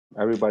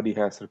Everybody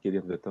has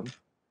circadian rhythm,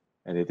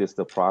 and it is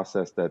the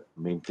process that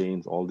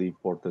maintains all the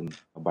important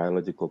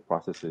biological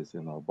processes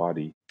in our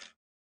body.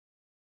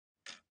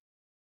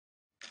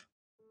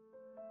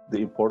 The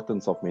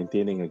importance of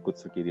maintaining a good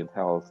circadian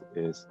health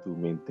is to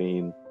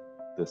maintain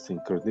the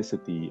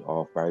synchronicity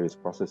of various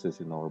processes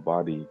in our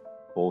body,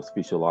 both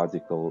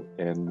physiological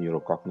and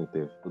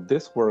neurocognitive.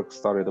 This work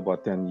started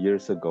about 10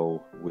 years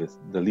ago with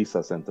the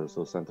LISA Center,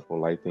 so Center for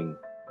Lighting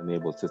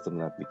Enabled System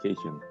and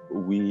Application.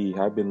 We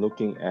have been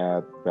looking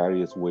at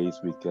various ways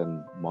we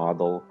can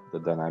model the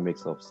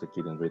dynamics of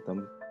circadian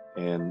rhythm,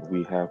 and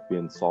we have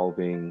been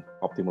solving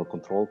optimal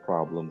control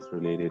problems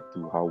related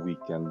to how we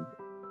can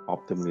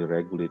optimally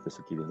regulate the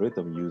circadian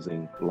rhythm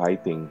using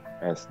lighting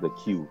as the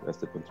cue, as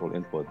the control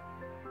input.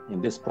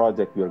 In this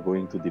project, we are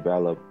going to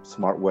develop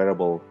smart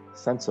wearable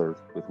sensors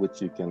with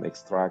which you can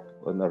extract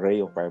an array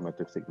of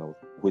biometric signals,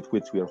 with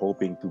which we are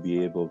hoping to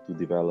be able to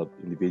develop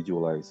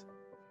individualized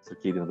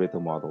circadian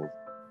rhythm models.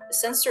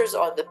 The sensors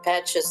are the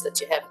patches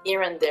that you have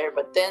here and there,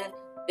 but then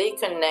they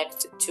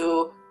connect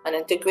to an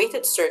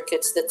integrated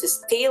circuit that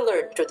is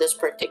tailored to this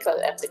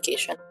particular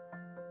application.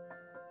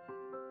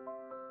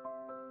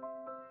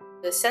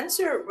 The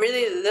sensor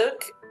really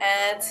look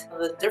at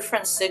the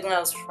different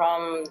signals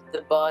from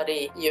the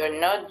body. You're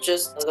not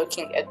just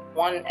looking at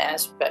one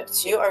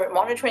aspect. You are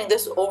monitoring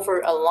this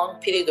over a long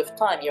period of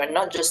time. You're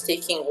not just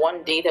taking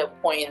one data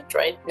point,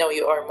 right? No,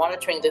 you are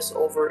monitoring this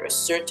over a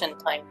certain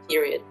time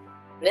period.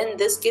 Then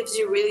this gives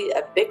you really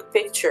a big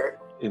picture.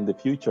 In the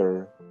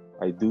future,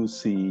 I do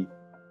see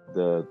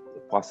the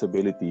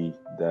possibility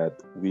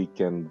that we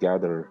can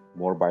gather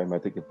more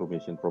biometric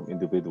information from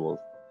individuals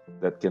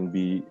that can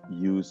be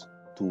used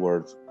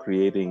towards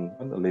creating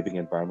a living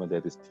environment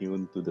that is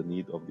tuned to the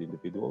need of the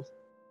individuals.